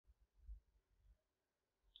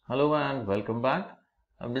Hello and welcome back.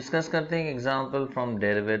 अब discuss करते हैं एग्जांपल फ्रॉम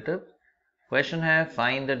डेरिवेटिव। क्वेश्चन है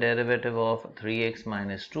find the derivative of 3x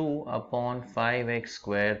minus 2 upon 5x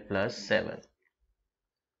square plus 7.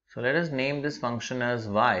 So let us name this function as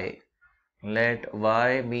y. Let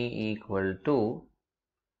y be equal to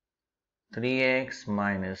 3x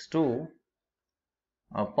minus 2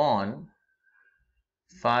 upon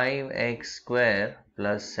 5x square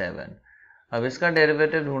plus 7. अब इसका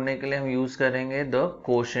derivative ढूंढने के लिए हम use करेंगे the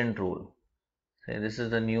quotient rule. This is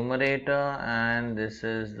the numerator and this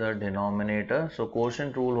is the denominator. So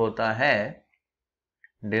quotient rule होता है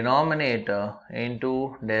denominator into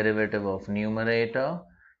derivative of numerator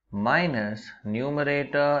minus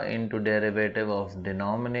numerator into derivative of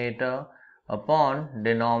denominator upon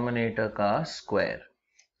denominator का square.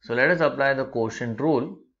 So let us apply the quotient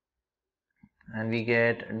rule and we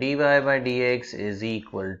get dy by dx is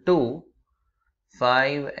equal to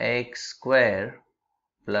 5x square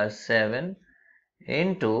plus 7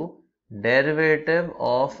 into derivative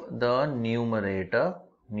of the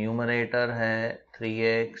numerator है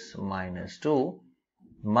 3x minus 2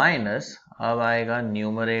 minus अब आएगा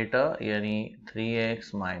numerator यानी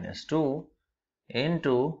 3x minus 2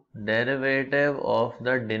 into derivative of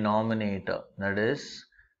the denominator that is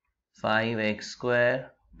 5x square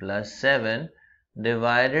plus 7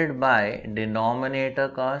 divided by denominator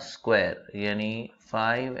का square यानी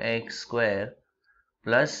 5x square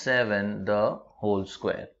plus 7 the whole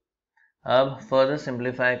square. अब further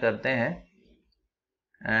simplify करते हैं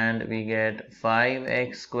and we get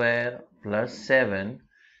 5x square plus 7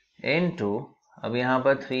 into अब यहाँ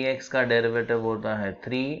पर 3x का derivative होता है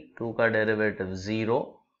 3, 2 का डेरिवेटिव 0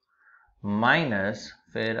 माइनस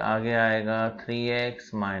फिर आगे आएगा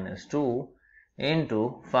 3x minus 2 into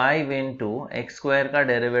 5 into x square का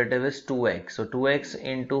derivative is 2x. So 2x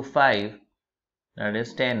into 5 that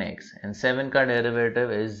is 10x and 7 का डेरिवेटिव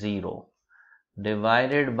is 0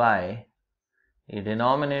 divided by ये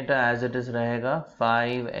denominator as it is रहेगा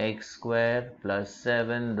 5x square plus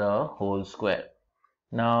 7 the whole square.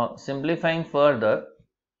 Now simplifying further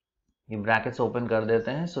ये brackets open कर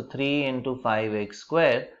देते हैं. So 3 into 5x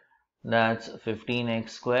square that's 15x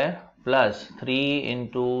square plus 3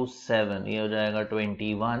 into 7 ये हो जाएगा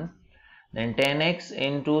 21 then 10x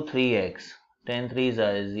into 3x 10 3s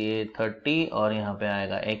is ये 30 और यहाँ पे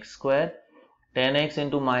आएगा x square 10x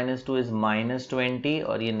into minus 2 is minus 20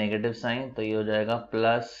 और ये नेगेटिव साइन तो ये हो जाएगा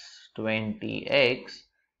plus 20x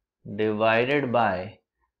divided by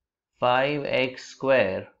 5x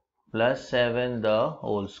square plus 7 the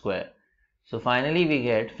whole square. So finally we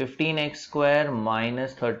get 15x square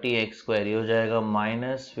minus 30x square ये हो जाएगा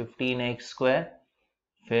minus 15x square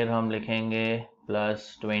फिर हम लिखेंगे plus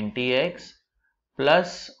 20x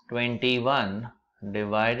plus 21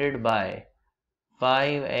 divided by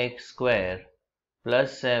 5x square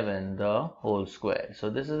plus 7 the whole square. So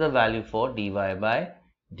this is the value for dy by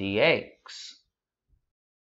dx.